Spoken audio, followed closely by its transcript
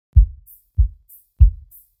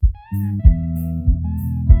Welcome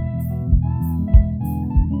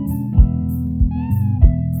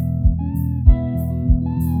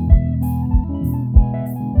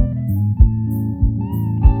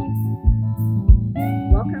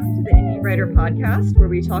to the Indie Writer Podcast, where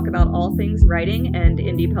we talk about all things writing and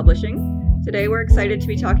indie publishing. Today, we're excited to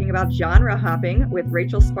be talking about genre hopping with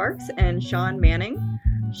Rachel Sparks and Sean Manning.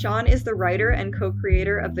 Sean is the writer and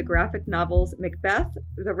co-creator of the graphic novels Macbeth,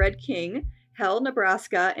 The Red King, Hell,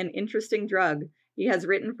 Nebraska, and Interesting Drug. He has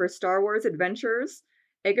written for Star Wars Adventures,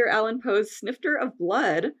 Edgar Allan Poe's Snifter of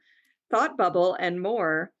Blood, Thought Bubble, and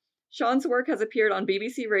more. Sean's work has appeared on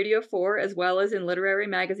BBC Radio 4 as well as in literary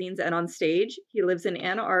magazines and on stage. He lives in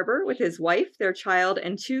Ann Arbor with his wife, their child,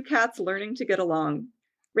 and 2 cats learning to get along.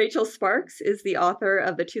 Rachel Sparks is the author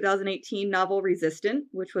of the 2018 novel Resistant,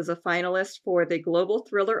 which was a finalist for the Global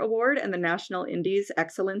Thriller Award and the National Indies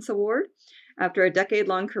Excellence Award. After a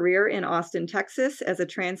decade-long career in Austin, Texas as a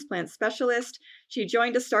transplant specialist, she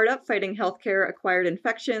joined a startup fighting healthcare-acquired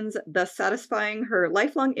infections, thus satisfying her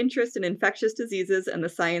lifelong interest in infectious diseases and the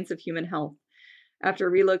science of human health.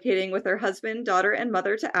 After relocating with her husband, daughter, and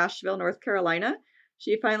mother to Asheville, North Carolina,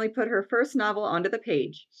 she finally put her first novel onto the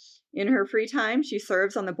page. In her free time, she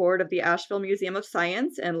serves on the board of the Asheville Museum of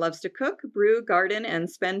Science and loves to cook, brew, garden, and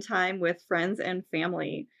spend time with friends and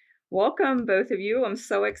family. Welcome, both of you. I'm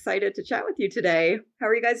so excited to chat with you today. How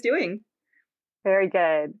are you guys doing? Very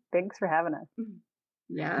good. Thanks for having us.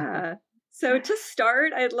 Yeah. So to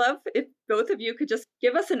start, I'd love if both of you could just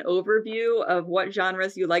give us an overview of what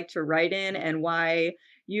genres you like to write in and why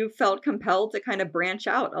you felt compelled to kind of branch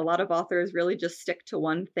out. A lot of authors really just stick to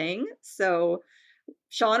one thing. So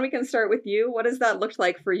Sean, we can start with you. What does that look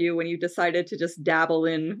like for you when you decided to just dabble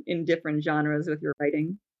in different genres with your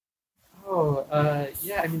writing?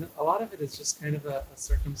 Yeah, I mean, a lot of it is just kind of a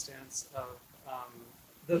circumstance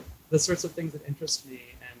of the sorts of things that interest me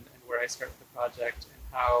and where I start the project and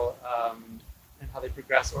how they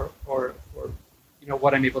progress or you know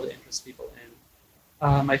what I'm able to interest people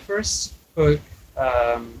in. My first book,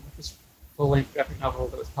 this full-length graphic novel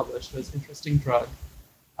that was published was Interesting Drug.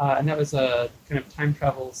 And that was a kind of time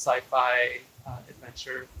travel sci-fi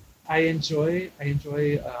adventure. I enjoy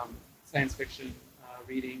science fiction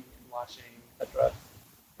reading and watching, etc.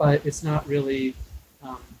 But it's not really.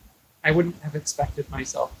 I wouldn't have expected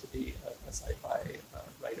myself to be a sci-fi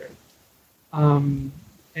writer.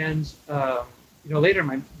 Later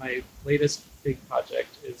my latest big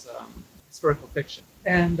project is historical fiction,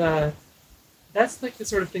 and that's like the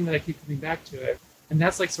sort of thing that I keep coming back to. And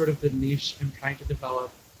that's like sort of the niche I'm trying to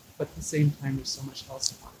develop. But at the same time, there's so much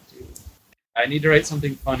else I want to do. I need to write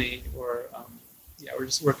something funny, or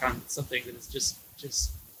just work on something that is just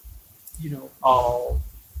all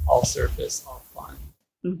surface, all fun.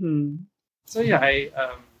 Mm-hmm. So yeah,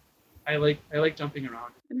 I like jumping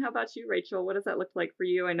around. And how about you, Rachel? What does that look like for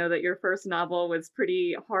you? I know that your first novel was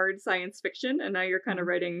pretty hard science fiction, and now you're kind of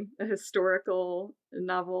writing a historical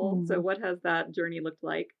novel. Mm-hmm. So what has that journey looked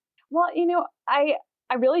like? Well,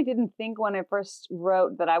 I really didn't think when I first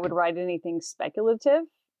wrote that I would write anything speculative.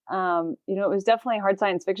 It was definitely hard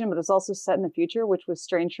science fiction, but it was also set in the future, which was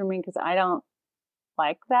strange for me because I don't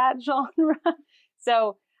like that genre.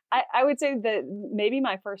 So I would say that maybe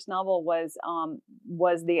my first novel was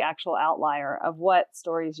the actual outlier of what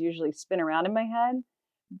stories usually spin around in my head.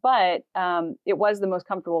 But it was the most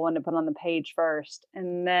comfortable one to put on the page first.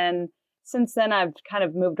 And then since then, I've kind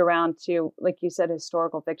of moved around to, like you said,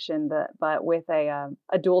 historical fiction, but with a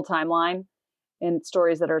dual timeline and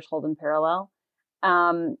stories that are told in parallel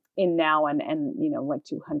in now and like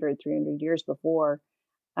 200, 300 years before.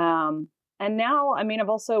 And now, I mean, I've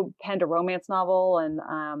also penned a romance novel,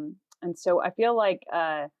 and so I feel like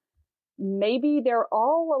maybe they're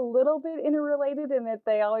all a little bit interrelated in that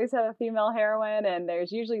they always have a female heroine, and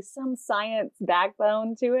there's usually some science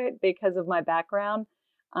backbone to it because of my background.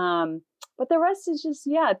 But the rest is just,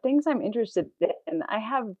 things I'm interested in. I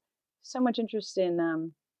have so much interest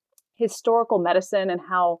in historical medicine and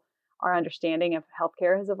how our understanding of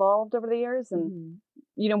healthcare has evolved over the years. And,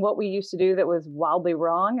 what we used to do that was wildly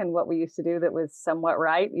wrong and what we used to do that was somewhat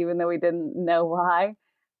right, even though we didn't know why.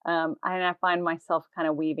 And I find myself kind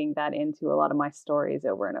of weaving that into a lot of my stories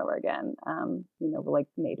over and over again, like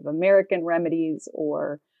Native American remedies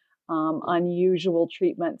or unusual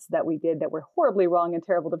treatments that we did that were horribly wrong and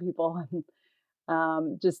terrible to people,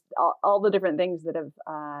 and just all the different things that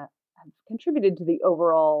have contributed to the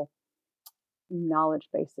overall knowledge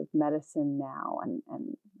base of medicine now and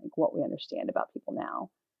like what we understand about people now.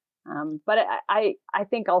 But I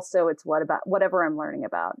think also it's whatever I'm learning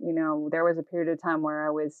about. There was a period of time where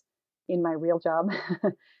I was in my real job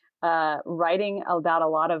writing about a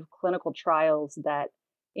lot of clinical trials that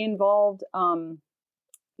involved,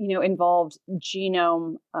 involved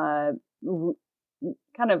genome,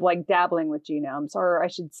 kind of like dabbling with genomes, or I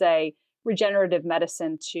should say regenerative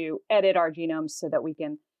medicine to edit our genomes so that we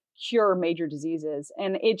can cure major diseases.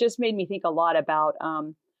 And it just made me think a lot about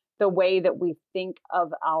the way that we think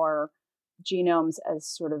of our genomes as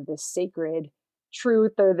sort of this sacred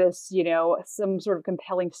truth or this, some sort of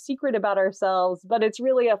compelling secret about ourselves, but it's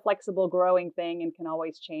really a flexible growing thing and can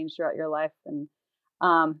always change throughout your life. And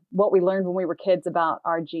what we learned when we were kids about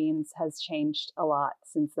our genes has changed a lot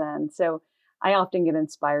since then. So I often get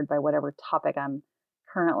inspired by whatever topic I'm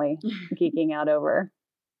currently geeking out over.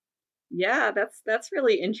 Yeah, that's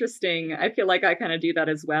really interesting. I feel like I kind of do that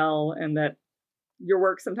as well, and that your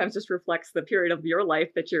work sometimes just reflects the period of your life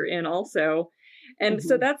that you're in also. And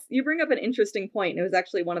so you bring up an interesting point. It was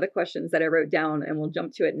actually one of the questions that I wrote down, and we'll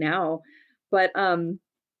jump to it now. But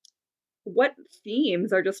what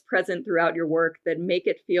themes are just present throughout your work that make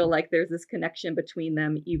it feel like there's this connection between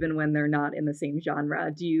them, even when they're not in the same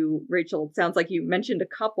genre? Rachel, it sounds like you mentioned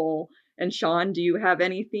a couple. And Sean, do you have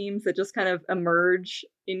any themes that just kind of emerge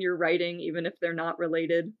in your writing, even if they're not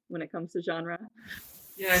related when it comes to genre?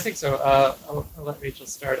 Yeah, I think so. I'll let Rachel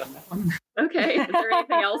start on that one. Okay. Is there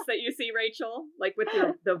anything else that you see, Rachel, like with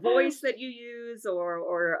the voice that you use,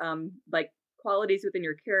 or like qualities within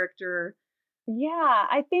your character? Yeah,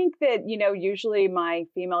 I think that, usually my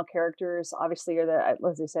female characters obviously are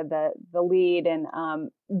as I said, the lead, and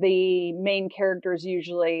the main characters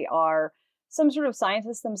usually are some sort of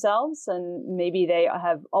scientists themselves, and maybe they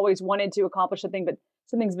have always wanted to accomplish something, but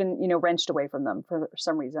something's been, wrenched away from them for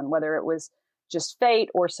some reason, whether it was just fate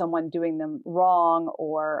or someone doing them wrong,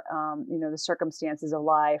 or, the circumstances of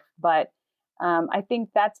life. But I think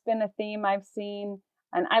that's been a theme I've seen.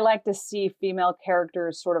 And I like to see female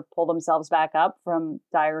characters sort of pull themselves back up from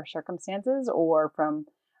dire circumstances or from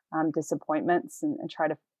disappointments, and try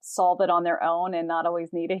to solve it on their own and not always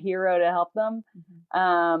need a hero to help them.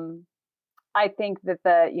 I think that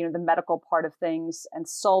the medical part of things and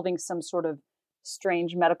solving some sort of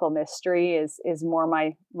strange medical mystery is more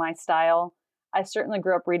my style. I certainly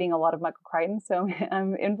grew up reading a lot of Michael Crichton, so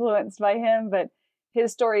I'm influenced by him, but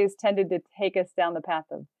his stories tended to take us down the path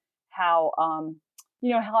of how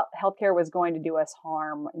healthcare was going to do us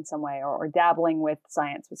harm in some way, or dabbling with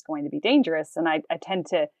science was going to be dangerous. And I tend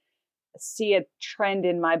to see a trend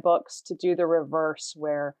in my books to do the reverse,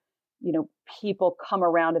 where, people come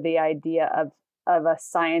around to the idea of a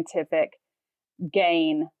scientific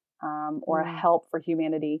gain or a help for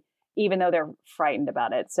humanity, even though they're frightened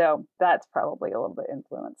about it. So that's probably a little bit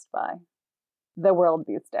influenced by the world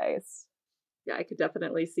these days. Yeah, I could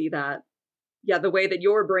definitely see that. Yeah, the way that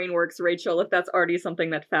your brain works, Rachel, if that's already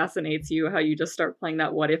something that fascinates you, how you just start playing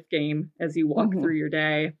that what if game as you walk through your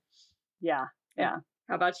day. Yeah.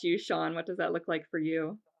 How about you, Sean? What does that look like for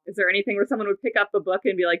you? Is there anything where someone would pick up the book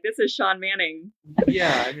and be like, this is Sean Manning?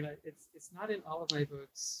 Yeah, I mean, it's not in all of my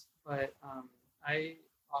books, but I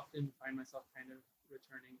often find myself kind of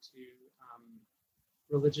returning to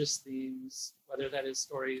religious themes, whether that is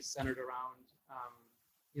stories centered around,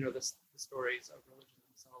 the stories of religion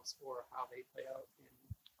themselves, or how they play out in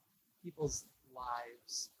people's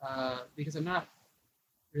lives. Because I'm not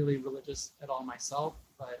really religious at all myself,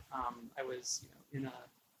 but I was, in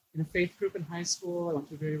a faith group in high school. I went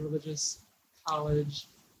to a very religious college,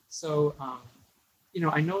 so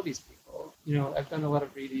I know these people. I've done a lot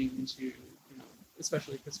of reading into,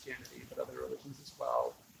 especially Christianity, but other religions as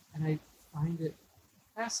well, and I find it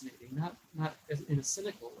fascinating. Not in a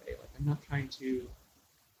cynical way. Like, I'm not trying to,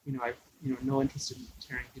 I've no interest in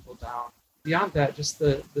tearing people down. Beyond that, just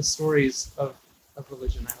the stories of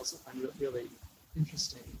religion, I also find it really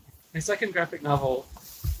interesting. My second graphic novel,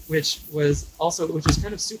 which is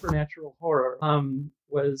kind of supernatural horror,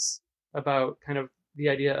 was about kind of the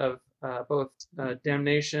idea of both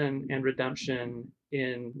damnation and redemption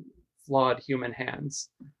in flawed human hands,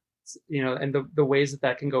 and the ways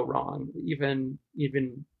that can go wrong. Even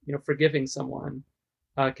forgiving someone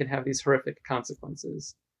can have these horrific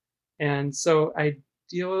consequences. And so I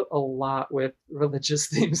deal a lot with religious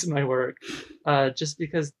themes in my work, just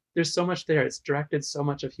because there's so much there. It's directed so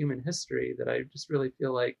much of human history that I just really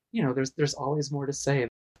feel like, there's always more to say.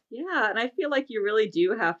 Yeah, and I feel like you really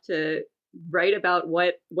do have to write about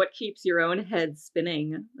what keeps your own head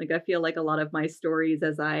spinning. Like, I feel like a lot of my stories,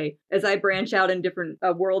 as I branch out in different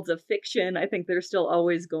worlds of fiction, I think they're still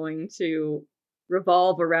always going to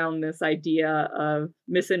revolve around this idea of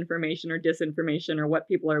misinformation or disinformation or what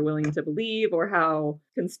people are willing to believe or how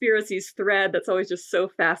conspiracies thread. That's always just so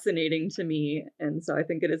fascinating to me. And so I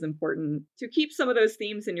think it is important to keep some of those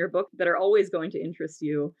themes in your book that are always going to interest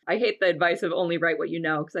you. I hate the advice of only write what you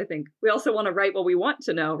know, because I think we also want to write what we want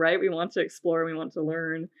to know, right? We want to explore, we want to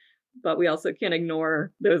learn, but we also can't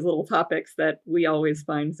ignore those little topics that we always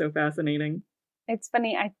find so fascinating. It's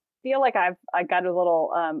funny. I feel like I got a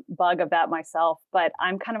little bug of that myself, but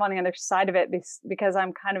I'm kind of on the other side of it because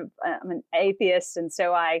I'm an atheist, and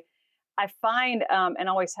so I find and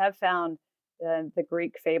always have found the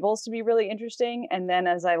Greek fables to be really interesting. And then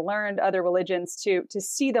as I learned other religions, to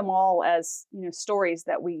see them all as, you know, stories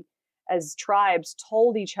that we as tribes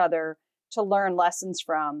told each other to learn lessons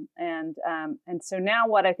from. And so now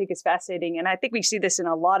what I think is fascinating, and I think we see this in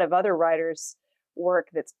a lot of other writers' work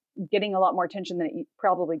that's getting a lot more attention than it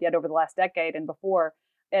probably did over the last decade and before,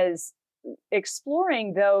 is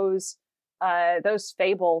exploring those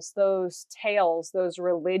fables, those tales, those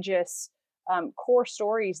religious core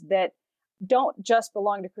stories that don't just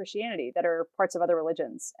belong to Christianity, that are parts of other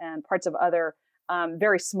religions and parts of other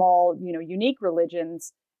very small, you know, unique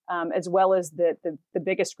religions, as well as the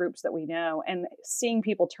biggest groups that we know, and seeing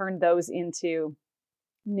people turn those into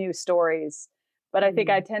new stories. But I think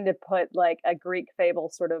I tend to put like a Greek fable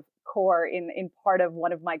sort of core in part of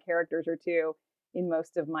one of my characters or two in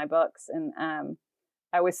most of my books. And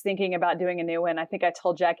I was thinking about doing a new one. I think I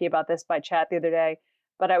told Jackie about this by chat the other day,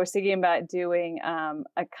 but I was thinking about doing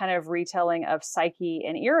a kind of retelling of Psyche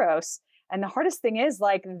and Eros. And the hardest thing is,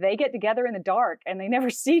 like, they get together in the dark and they never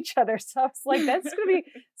see each other. So it's like, it's gonna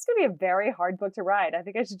be a very hard book to write. I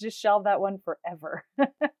think I should just shelve that one forever.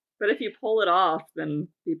 But if you pull it off, then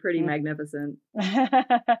be pretty magnificent.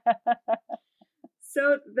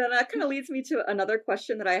 So then that kind of leads me to another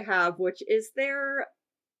question that I have, which is there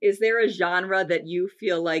a genre that you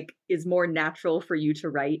feel like is more natural for you to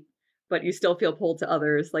write, but you still feel pulled to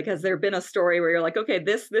others? Like, has there been a story where you're like, okay,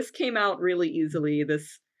 this came out really easily.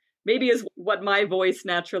 This maybe is what my voice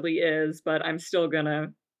naturally is, but I'm still gonna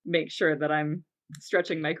make sure that I'm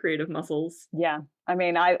stretching my creative muscles. Yeah. I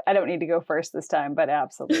mean, I don't need to go first this time, but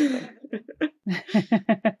absolutely.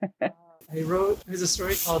 There's a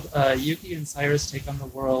story called Yuki and Cyrus Take on the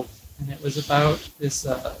World, and it was about this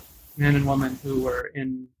man and woman who were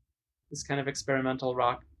in this kind of experimental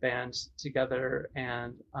rock band together,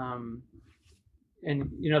 and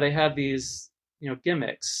you know, they had these, you know,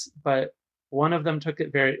 gimmicks, but one of them took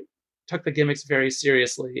the gimmicks very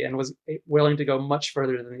seriously and was willing to go much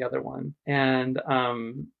further than the other one, and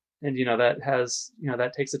you know,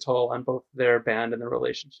 that takes a toll on both their band and their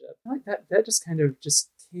relationship. I like that just kind of just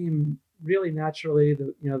came really naturally,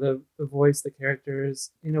 the voice, the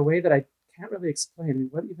characters, in a way that I can't really explain. I mean,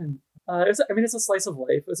 what even? It's a slice of life.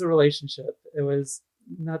 It was a relationship. It was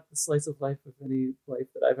not the slice of life of any life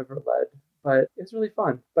that I've ever led, but it's really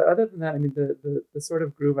fun. But other than that, I mean, the sort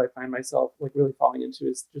of groove I find myself like really falling into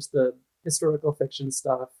is just the historical fiction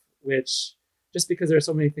stuff, which, just because there are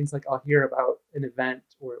so many things like I'll hear about an event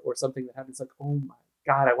or something that happens, like, oh my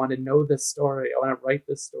God, I want to know this story. I want to write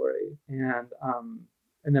this story.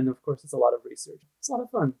 And then of course it's a lot of research. It's a lot of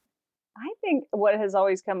fun. I think what has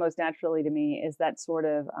always come most naturally to me is that sort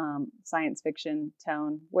of science fiction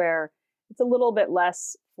tone, where it's a little bit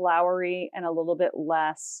less flowery and a little bit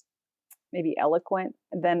less maybe eloquent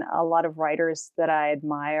than a lot of writers that I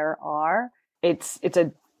admire are. It's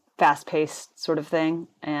a fast-paced sort of thing,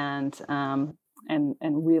 and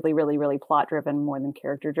really, really, really plot-driven more than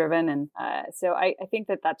character-driven. And so I think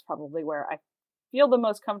that's probably where I feel the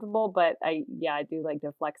most comfortable. But I do like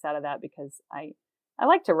to flex out of that, because I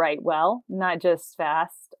like to write well, not just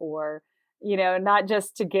fast, or, you know, not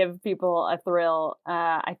just to give people a thrill.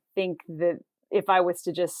 I think that if I was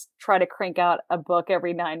to just try to crank out a book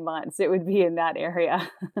every 9 months, it would be in that area.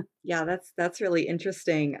 Yeah, that's really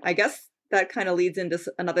interesting. I guess that kind of leads into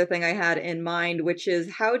another thing I had in mind, which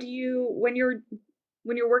is, how do you, when you're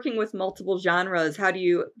working with multiple genres, how do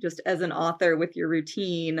you, just as an author with your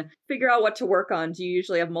routine, figure out what to work on? Do you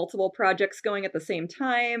usually have multiple projects going at the same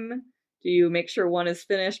time? Do you make sure one is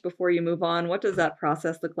finished before you move on? What does that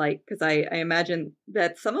process look like? Because I imagine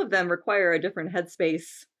that some of them require a different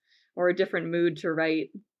headspace or a different mood to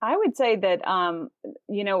write. I would say that,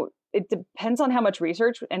 you know, it depends on how much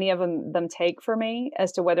research any of them take for me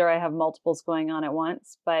as to whether I have multiples going on at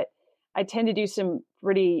once. But I tend to do some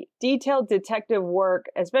pretty detailed detective work,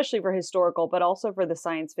 especially for historical, but also for the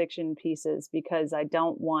science fiction pieces, because I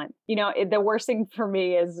don't want, you know, the worst thing for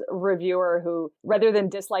me is a reviewer who, rather than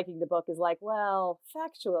disliking the book, is like, well,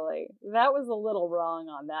 factually, that was a little wrong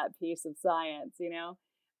on that piece of science, you know?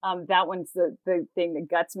 That one's the thing that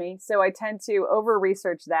guts me. So I tend to over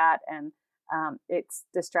research that, and it's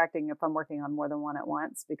distracting if I'm working on more than one at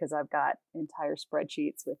once because I've got entire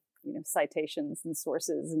spreadsheets with citations and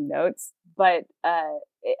sources and notes. But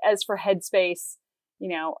as for headspace,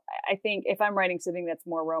 I think if I'm writing something that's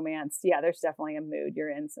more romance, yeah, there's definitely a mood you're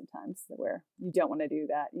in sometimes where you don't want to do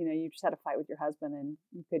that. You just had a fight with your husband and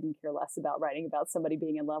you couldn't care less about writing about somebody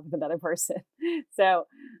being in love with another person. So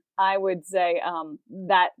I would say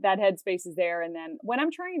that headspace is there. And then when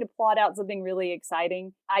I'm trying to plot out something really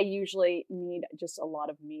exciting, I usually need just a lot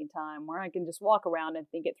of me time where I can just walk around and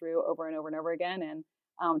think it through over and over and over again and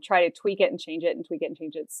try to tweak it and change it and tweak it and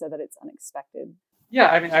change it so that it's unexpected. Yeah,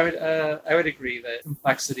 I mean, I would agree that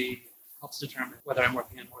complexity helps determine whether I'm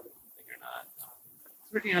working on more than one thing or not. I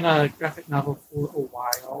was working on a graphic novel for a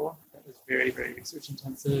while that was very, very research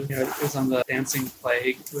intensive. It was on the dancing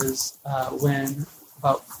plague. It was when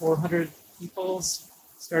about 400 people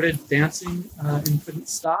started dancing and couldn't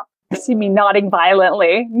stop. You see me nodding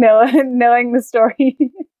violently, knowing the story.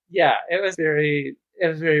 Yeah, it was very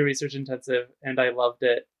research intensive, and I loved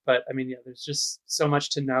it. But I mean, yeah, there's just so much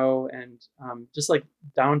to know, and just like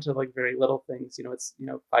down to like very little things. It's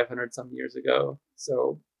 500 some years ago,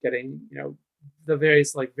 so getting the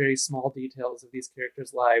various like very small details of these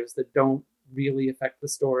characters' lives that don't really affect the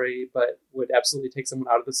story, but would absolutely take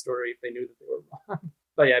someone out of the story if they knew that they were wrong.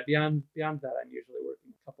 But yeah, beyond that, I'm usually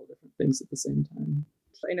working a couple different things at the same time.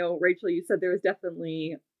 I know, Rachel, you said there was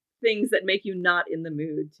definitely things that make you not in the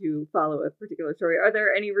mood to follow a particular story. Are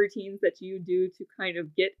there any routines that you do to kind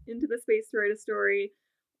of get into the space to write a story?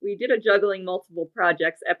 We did a juggling multiple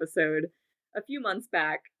projects episode a few months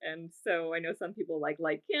back, and so I know some people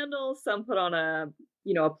light candles, some put on a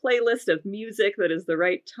playlist of music that is the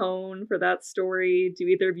right tone for that story. Do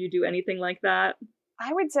either of you do anything like that?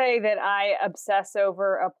 I would say that I obsess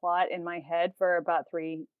over a plot in my head for about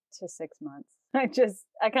 3 to 6 months. I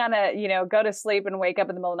kind of, go to sleep and wake up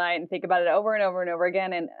in the middle of the night and think about it over and over and over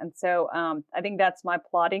again. And so I think that's my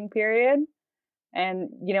plotting period. And,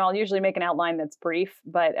 I'll usually make an outline that's brief,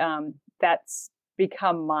 but that's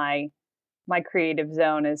become my creative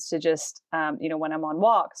zone is to just, when I'm on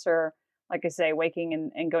walks or, like I say,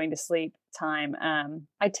 waking and going to sleep time,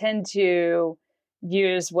 I tend to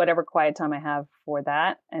use whatever quiet time I have for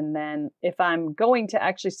that. And then if I'm going to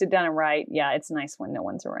actually sit down and write, yeah, it's nice when no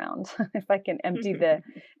one's around. If I can empty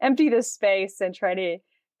the space and try to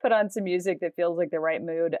put on some music that feels like the right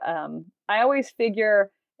mood. I always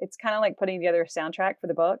figure it's kind of like putting together a soundtrack for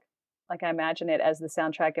the book. Like I imagine it as the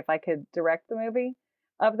soundtrack if I could direct the movie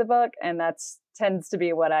of the book. And that's tends to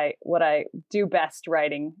be what I do best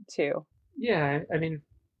writing too. Yeah, I mean,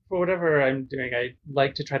 for whatever I'm doing, I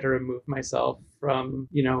like to try to remove myself from,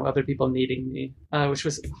 other people needing me, which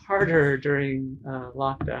was harder during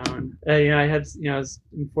lockdown. I was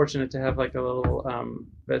fortunate to have like a little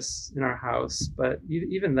office in our house, but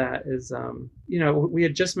even that is, we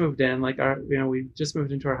had just moved in, we just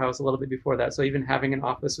moved into our house a little bit before that. So even having an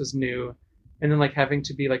office was new. And then like having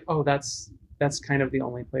to be like, oh, that's kind of the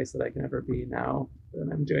only place that I can ever be now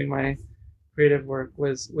when I'm doing my creative work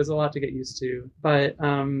was a lot to get used to. But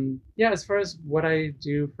as far as what I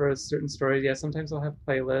do for a certain story, yeah, sometimes I'll have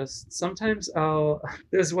playlists. Sometimes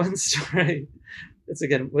there's one story, it's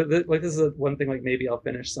again, like this is one thing like maybe I'll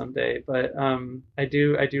finish someday, but I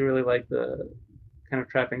do really like the kind of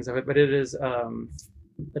trappings of it. But it is a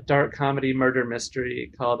dark comedy murder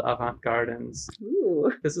mystery called Avant Gardens.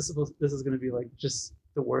 Ooh. This is going to be like just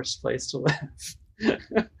the worst place to live.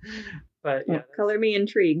 But yeah, color me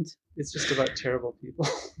intrigued. It's just about terrible people.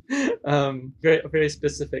 A very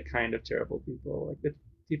specific kind of terrible people, like the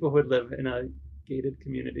people who would live in a gated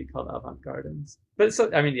community called Avant Gardens. But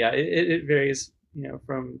so, I mean, yeah, it varies,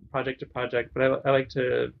 from project to project. But I like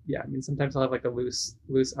to, sometimes I'll have like a loose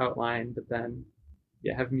outline, but then,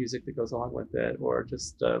 have music that goes along with it, or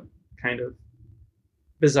just a kind of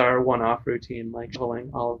bizarre one-off routine, like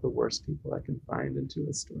pulling all of the worst people I can find into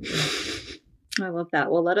a story. I love that.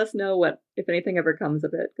 Well, let us know if anything ever comes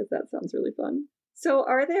of it, because that sounds really fun. So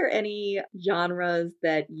are there any genres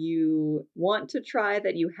that you want to try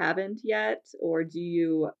that you haven't yet? Or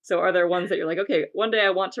are there ones that you're like, okay, one day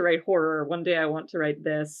I want to write horror, one day I want to write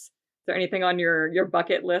this? Is there anything on your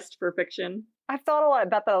bucket list for fiction? I've thought a lot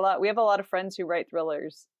about that a lot. We have a lot of friends who write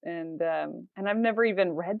thrillers, and I've never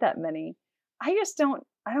even read that many. I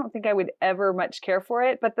don't think I would ever much care for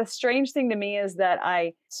it. But the strange thing to me is that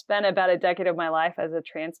I spent about a decade of my life as a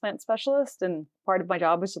transplant specialist. And part of my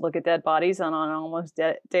job was to look at dead bodies on an almost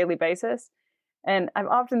daily basis. And I've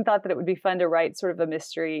often thought that it would be fun to write sort of a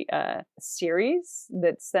mystery series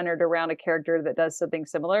that's centered around a character that does something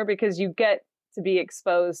similar, because you get to be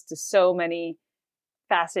exposed to so many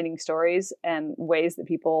fascinating stories and ways that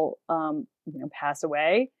people, pass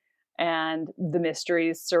away, and the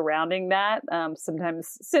mysteries surrounding that.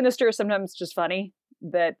 Sometimes sinister, sometimes just funny.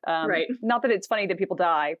 That Right. Not that it's funny that people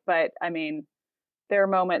die, but I mean, there are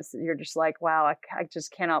moments that you're just like, wow, I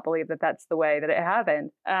just cannot believe that that's the way that it happened.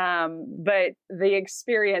 But the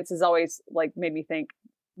experience has always like made me think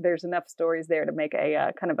there's enough stories there to make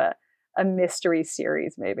a kind of a mystery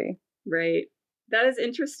series, maybe. Right. That is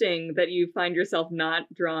interesting that you find yourself not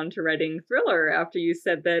drawn to writing thriller after you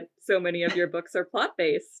said that so many of your books are plot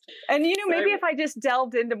based. And maybe if I just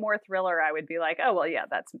delved into more thriller, I would be like, oh well, yeah,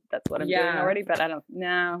 that's what I'm doing already. But I don't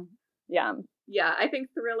know. Yeah. Yeah, I think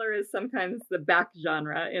thriller is sometimes the back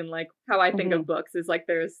genre in like how I think of books is like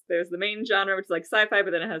there's the main genre, which is like sci-fi,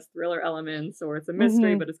 but then it has thriller elements, or it's a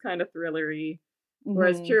mystery, but it's kind of thrillery.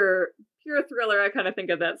 Whereas pure thriller, I kind of think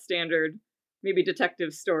of that standard, maybe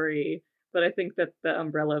detective story. But I think that the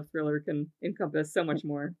umbrella of thriller can encompass so much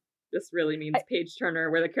more. This really means page turner,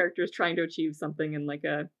 where the character is trying to achieve something in like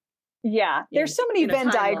a there's so many Venn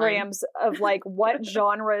diagrams of like what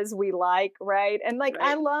genres we like, right? And like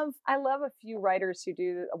I love a few writers who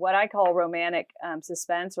do what I call romantic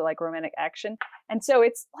suspense or like romantic action. And so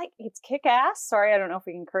it's kick ass. Sorry, I don't know if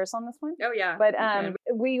we can curse on this one. Oh yeah. But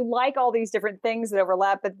we like all these different things that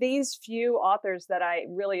overlap, but these few authors that I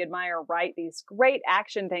really admire write these great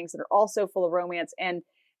action things that are also full of romance, and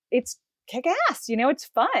it's kick ass, it's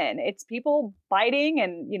fun. It's people fighting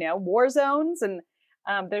and, war zones, and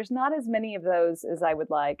there's not as many of those as I would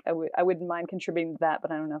like. I wouldn't mind contributing to that,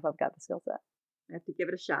 but I don't know if I've got the skill set. I have to give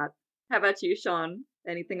it a shot. How about you, Sean?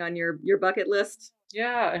 Anything on your bucket list?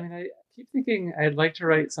 Yeah, I mean, I keep thinking I'd like to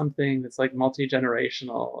write something that's like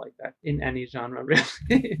multi-generational, like that in any genre,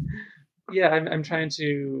 really. Yeah, I'm trying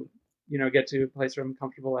to, get to a place where I'm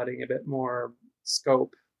comfortable adding a bit more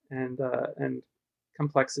scope and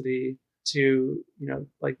complexity to,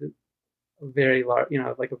 like a very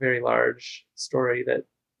large story that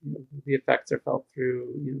the effects are felt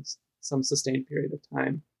through some sustained period of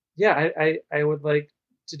time. Yeah, I would like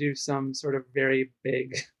to do some sort of very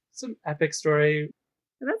big, some epic story.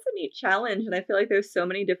 And that's a neat challenge, and I feel like there's so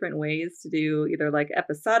many different ways to do either like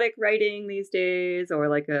episodic writing these days, or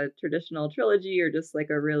like a traditional trilogy, or just like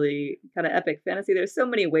a really kind of epic fantasy. There's so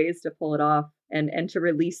many ways to pull it off and to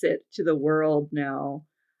release it to the world now.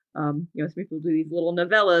 Some people do these little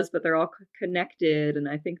novellas, but they're all connected, and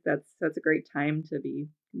I think that's a great time to be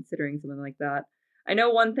considering something like that. I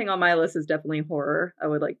know one thing on my list is definitely horror. I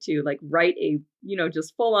would like to write a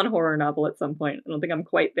just full on horror novel at some point. I don't think I'm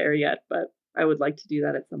quite there yet, but I would like to do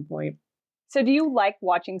that at some point. So do you like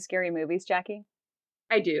watching scary movies, Jackie?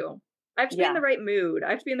 I do. I have to be in the right mood. I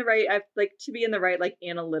have to be in the right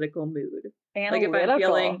analytical mood. Analytical. Like if I'm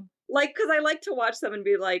feeling because I like to watch them and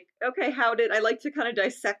be like, okay, I like to kind of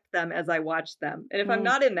dissect them as I watch them. And if I'm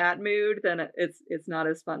not in that mood, then it's not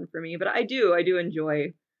as fun for me. But I do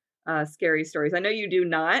enjoy scary stories. I know you do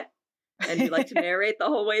not, and you like to narrate the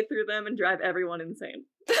whole way through them and drive everyone insane.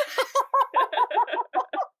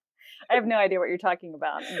 I have no idea what you're talking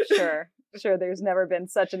about. I'm sure there's never been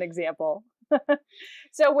such an example.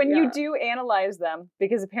 So when you do analyze them,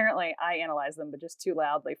 because apparently I analyze them, but just too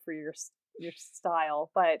loudly for your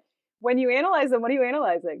style. But when you analyze them, what are you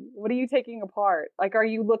analyzing? What are you taking apart? Like, are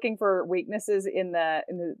you looking for weaknesses in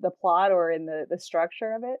the plot or in the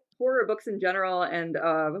structure of it? Horror books in general and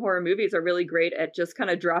horror movies are really great at just kind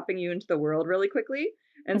of dropping you into the world really quickly.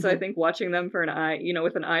 And so I think watching them for an eye,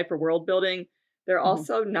 with an eye for world building, they're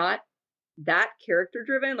also not that character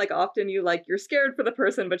driven. Like often you're scared for the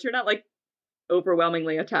person, but you're not like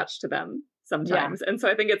overwhelmingly attached to them sometimes. And so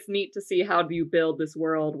I think it's neat to see how do you build this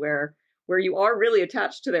world where you are really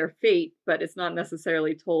attached to their fate, but it's not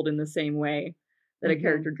necessarily told in the same way that a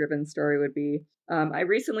character driven story would be. I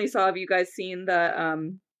recently saw, have you guys seen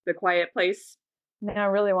the Quiet Place? No, I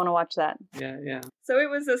really want to watch that. Yeah. So it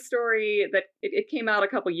was a story that it came out a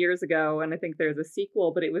couple years ago, and I think there's a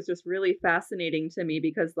sequel, but it was just really fascinating to me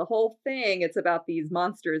because the whole thing, it's about these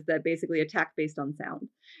monsters that basically attack based on sound.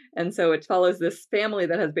 And so it follows this family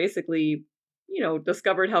that has basically,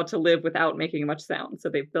 discovered how to live without making much sound. So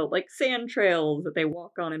they've built like sand trails that they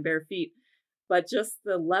walk on in bare feet. But just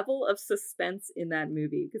the level of suspense in that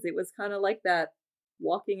movie, because it was kind of like that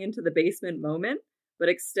walking into the basement moment, but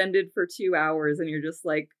extended for 2 hours, and you're just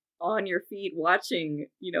like on your feet watching,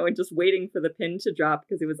 and just waiting for the pin to drop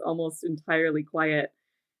because it was almost entirely quiet.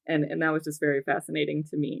 And that was just very fascinating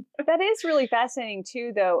to me. That is really fascinating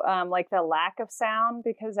too, though, like the lack of sound,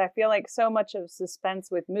 because I feel like so much of suspense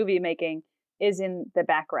with movie making is in the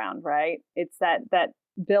background, right? It's that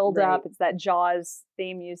build up, it's that Jaws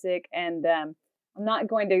theme music. And I'm not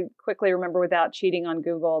going to quickly remember without cheating on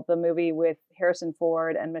Google the movie with Harrison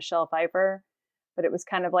Ford and Michelle Pfeiffer, but it was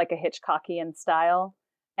kind of like a Hitchcockian style.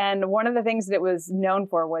 And one of the things that it was known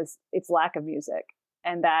for was its lack of music,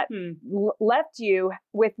 and that left you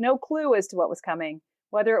with no clue as to what was coming,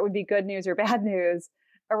 whether it would be good news or bad news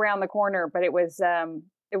around the corner. But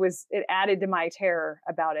it added to my terror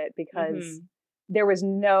about it because there was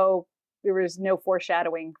no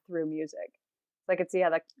foreshadowing through music. So I could see how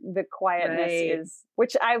the quietness is,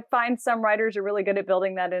 which I find some writers are really good at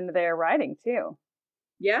building that into their writing too.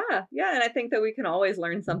 Yeah. And I think that we can always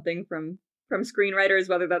learn something from screenwriters,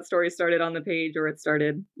 whether that story started on the page or it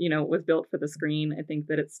started, was built for the screen. I think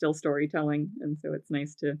that it's still storytelling. And so it's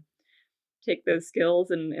nice to take those skills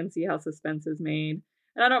and see how suspense is made.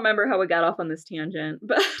 And I don't remember how we got off on this tangent,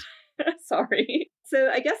 but sorry. So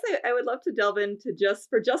I guess I would love to delve into just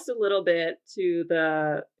a little bit to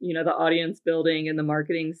the audience building and the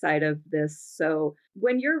marketing side of this. So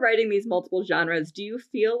when you're writing these multiple genres, do you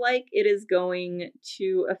feel like it is going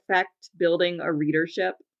to affect building a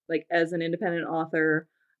readership? Like as an independent author,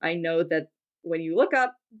 I know that when you look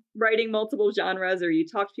up writing multiple genres or you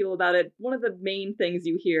talk to people about it, one of the main things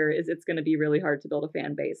you hear is it's going to be really hard to build a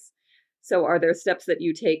fan base. So are there steps that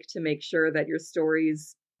you take to make sure that your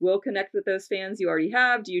stories will connect with those fans you already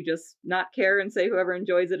have? Do you just not care and say whoever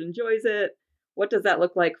enjoys it? What does that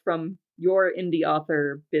look like from your indie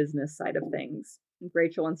author business side of things?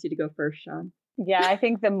 Rachel wants you to go first, Sean. Yeah, I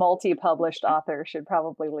think the multi-published author should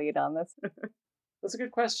probably lead on this. That's a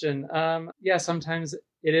good question. Yeah, sometimes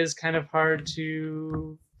it is kind of hard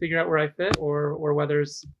to figure out where I fit or whether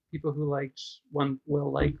people who liked one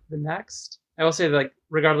will like the next. I will say that, like,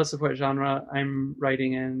 regardless of what genre I'm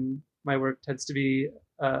writing in, my work tends to be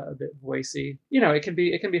a bit voicey. It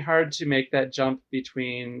can be hard to make that jump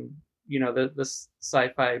between, the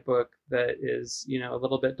sci-fi book that is, a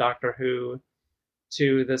little bit Doctor Who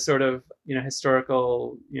to the sort of,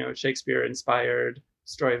 historical, Shakespeare-inspired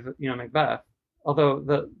story of, Macbeth.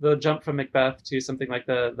 Although the jump from Macbeth to something like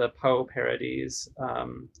the Poe parodies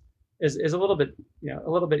is a little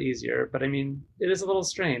bit easier, but I mean, it is a little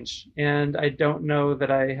strange, and I don't know that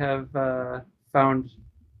I have found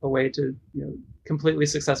a way to completely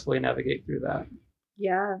successfully navigate through that.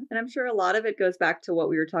 Yeah, and I'm sure a lot of it goes back to what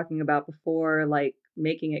we were talking about before, like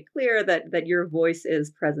making it clear that your voice is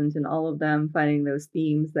present in all of them, finding those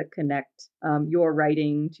themes that connect your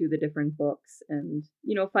writing to the different books, and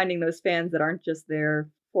finding those fans that aren't just there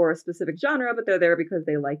for a specific genre, but they're there because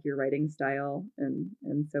they like your writing style. And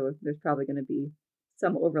so there's probably going to be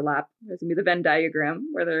some overlap. There's going to be the Venn diagram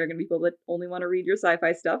where there are going to be people that only want to read your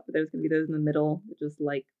sci-fi stuff, but there's going to be those in the middle that just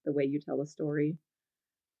like the way you tell a story.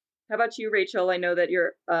 How about you, Rachel? I know that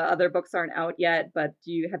your other books aren't out yet, but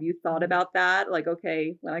have you thought about that? Like,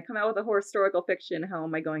 okay, when I come out with a historical fiction, how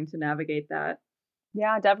am I going to navigate that?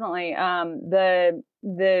 Yeah, definitely.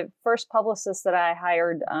 The first publicist that I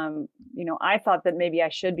hired, I thought that maybe I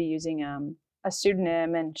should be using a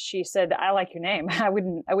pseudonym, and she said, "I like your name. I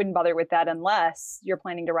wouldn't bother with that unless you're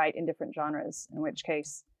planning to write in different genres, in which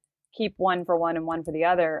case keep one for one and one for the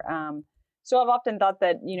other." So I've often thought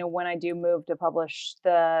that, when I do move to publish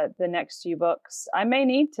the next few books, I may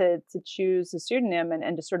need to choose a pseudonym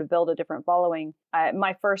and to sort of build a different following.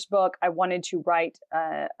 My first book, I wanted to write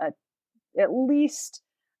at least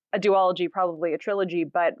a duology, probably a trilogy,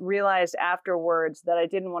 but realized afterwards that I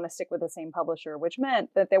didn't want to stick with the same publisher, which meant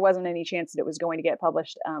that there wasn't any chance that it was going to get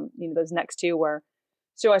published. Those next two were.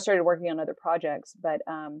 So I started working on other projects. But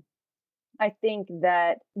I think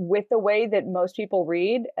that with the way that most people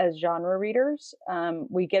read as genre readers,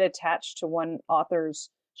 we get attached to one author's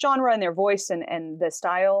genre and their voice and the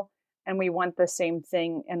style, and we want the same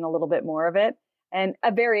thing and a little bit more of it. And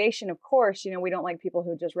a variation, of course, we don't like people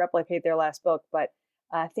who just replicate their last book, but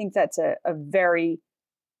I think that's a very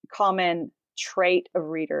common trait of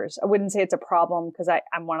readers. I wouldn't say it's a problem because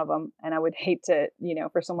I'm one of them, and I would hate to,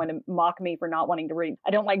 for someone to mock me for not wanting to read. I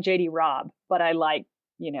don't like J.D. Robb, but I like,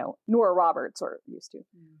 Nora Roberts, or used to.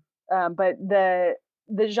 But the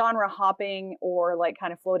genre hopping or like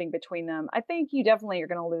kind of floating between them, I think you definitely are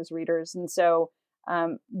going to lose readers. And so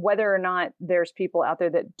whether or not there's people out there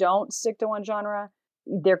that don't stick to one genre,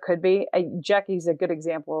 there could be. Jackie's a good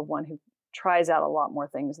example of one who tries out a lot more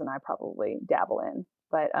things than I probably dabble in.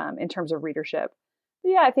 But in terms of readership,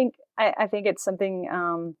 yeah, I think it's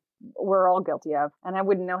something we're all guilty of, and I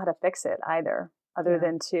wouldn't know how to fix it either, other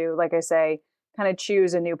than to, like I say, kind of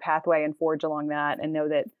choose a new pathway and forge along that, and know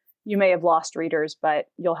that you may have lost readers, but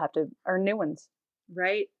you'll have to earn new ones.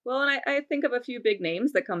 Right. Well, and I think of a few big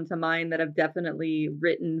names that come to mind that have definitely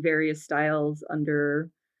written various styles under,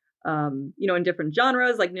 in different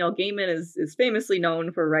genres. Like Neil Gaiman is famously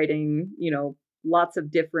known for writing, lots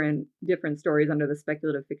of different stories under the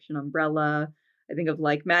speculative fiction umbrella. I think of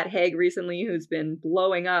like Matt Haig recently, who's been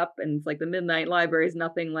blowing up, and it's like the Midnight Library is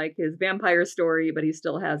nothing like his vampire story, but he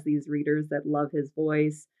still has these readers that love his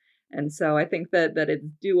voice. And so I think that it's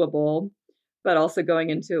doable, but also going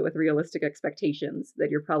into it with realistic expectations that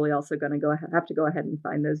you're probably also going to have to go ahead and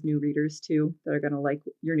find those new readers too that are going to like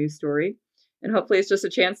your new story. And hopefully it's just a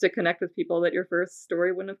chance to connect with people that your first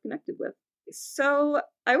story wouldn't have connected with. So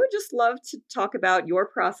I would just love to talk about your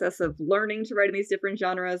process of learning to write in these different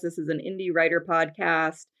genres. This is an indie writer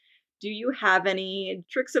podcast. Do you have any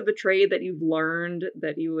tricks of the trade that you've learned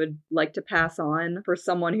that you would like to pass on for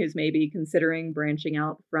someone who's maybe considering branching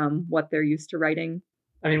out from what they're used to writing?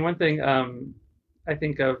 I mean, one thing I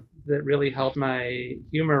think of that really helped my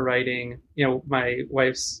humor writing, my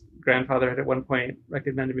wife's grandfather had at one point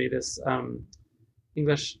recommended me this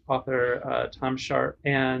English author, Tom Sharp.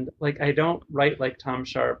 And like, I don't write like Tom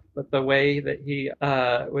Sharp, but the way that he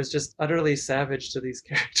was just utterly savage to these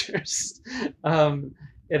characters,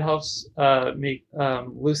 it helps me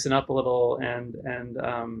loosen up a little and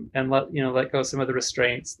let go some of the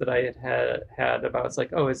restraints that I had about. It's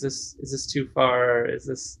like, oh, is this too far? Is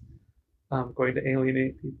this going to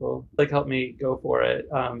alienate people? Like, help me go for it,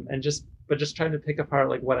 but just trying to pick apart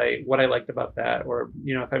like what I liked about that, or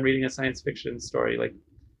if I'm reading a science fiction story, like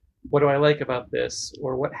what do I like about this,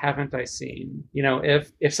 or what haven't I seen?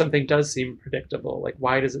 If something does seem predictable, like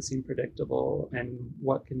why does it seem predictable, and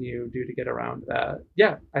what can you do to get around that?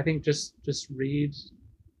 Yeah, I think just read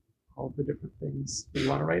all the different things you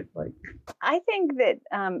want to write. Like, I think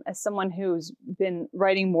that as someone who's been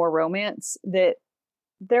writing more romance, that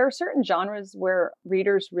there are certain genres where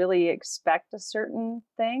readers really expect a certain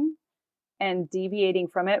thing, and deviating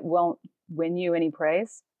from it won't win you any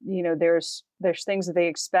praise. There's things that they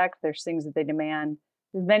expect, there's things that they demand.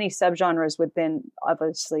 There's many subgenres within,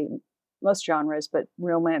 obviously, most genres, but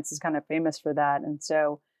romance is kind of famous for that. And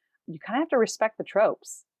so you kind of have to respect the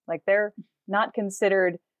tropes. Like, they're not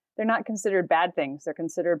considered bad things. They're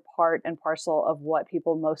considered part and parcel of what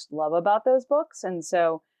people most love about those books. And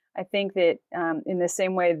so I think that in the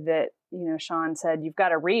same way that, Sean said, you've got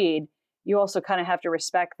to read, you also kind of have to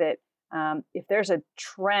respect that if there's a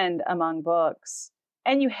trend among books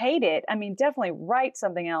and you hate it, I mean, definitely write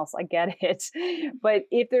something else. I get it. But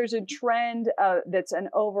if there's a trend that's an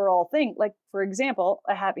overall thing, like, for example,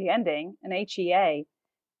 a happy ending, an HEA,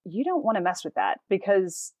 you don't want to mess with that,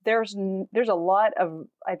 because there's a lot of,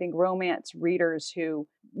 I think, romance readers who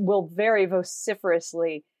will very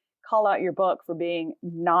vociferously call out your book for being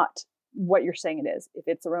not what you're saying it is. If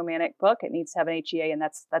it's a romantic book, it needs to have an HEA, and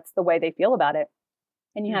that's the way they feel about it.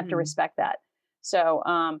 And you have to respect that. So,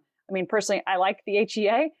 I mean, personally, I like the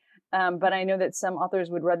HEA, but I know that some authors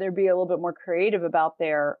would rather be a little bit more creative about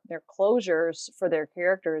their closures for their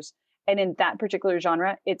characters. And in that particular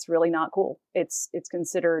genre, it's really not cool. It's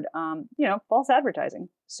considered, false advertising.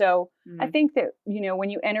 So I think that, when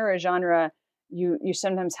you enter a genre, you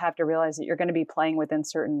sometimes have to realize that you're going to be playing within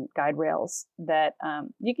certain guide rails that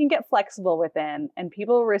you can get flexible within, and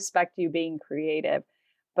people respect you being creative.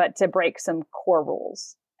 But to break some core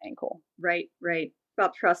rules ain't cool. Right.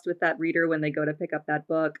 About trust with that reader when they go to pick up that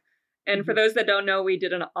book. And for those that don't know, we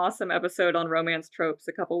did an awesome episode on romance tropes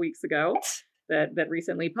a couple weeks ago that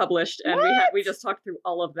recently published. And we just talked through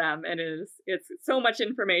all of them. And it's so much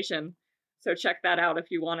information. So check that out if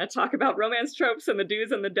you want to talk about romance tropes and the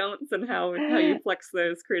do's and the don'ts and how you flex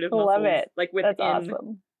those creative muscles. Love it. Like within, that's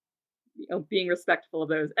awesome. Being respectful of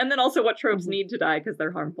those. And then also what tropes need to die because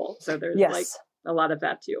they're harmful. So there's like a lot of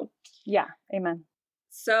that too. Yeah. Amen.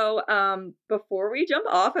 So before we jump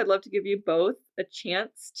off, I'd love to give you both a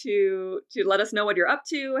chance to let us know what you're up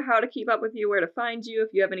to, how to keep up with you, where to find you, if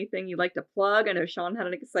you have anything you'd like to plug. I know Sean had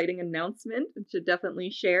an exciting announcement to definitely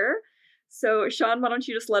share. So Sean, why don't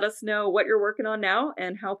you just let us know what you're working on now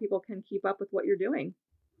and how people can keep up with what you're doing?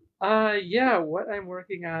 What I'm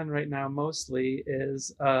working on right now mostly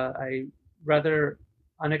is I rather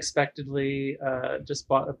unexpectedly just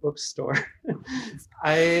bought a bookstore.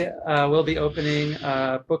 I will be opening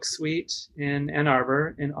Book Suite in Ann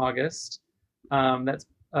Arbor in August. That's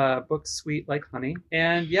Book Suite like honey.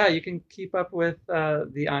 And yeah, you can keep up with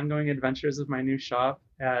the ongoing adventures of my new shop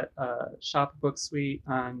at Shop Book Suite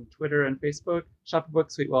on Twitter and Facebook. Shop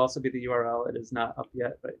Book Suite will also be the URL. It is not up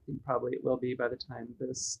yet, but I think probably it will be by the time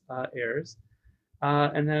this airs.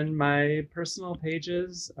 And then my personal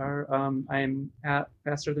pages are, I'm at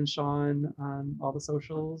Faster Than Sean on all the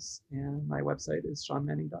socials, and my website is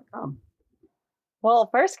seanmanning.com. Well,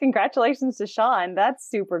 first, congratulations to Sean. That's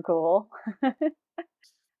super cool.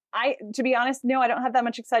 To be honest, no, I don't have that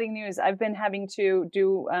much exciting news. I've been having to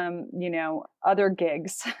do, other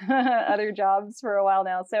gigs, other jobs for a while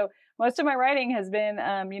now. So most of my writing has been,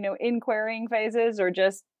 in querying phases or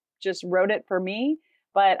just wrote it for me.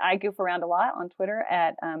 But I goof around a lot on Twitter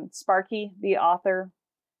at Sparky, the author.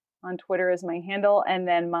 On Twitter is my handle. And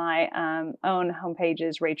then my own homepage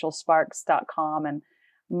is rachelsparks.com. And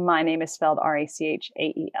my name is spelled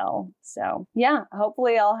Rachael. So yeah,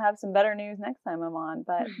 hopefully I'll have some better news next time I'm on.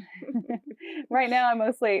 But right now I'm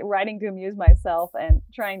mostly writing to amuse myself and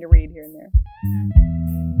trying to read here and there.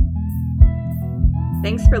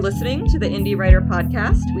 Thanks for listening to the Indie Writer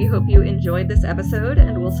Podcast. We hope you enjoyed this episode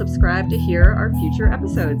and will subscribe to hear our future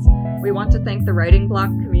episodes. We want to thank the Writing Block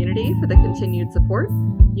community for the continued support.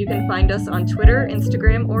 You can find us on Twitter,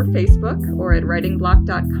 Instagram, or Facebook, or at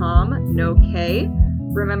writingblock.com, no K.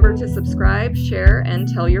 Remember to subscribe, share, and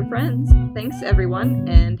tell your friends. Thanks, everyone,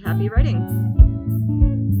 and happy writing.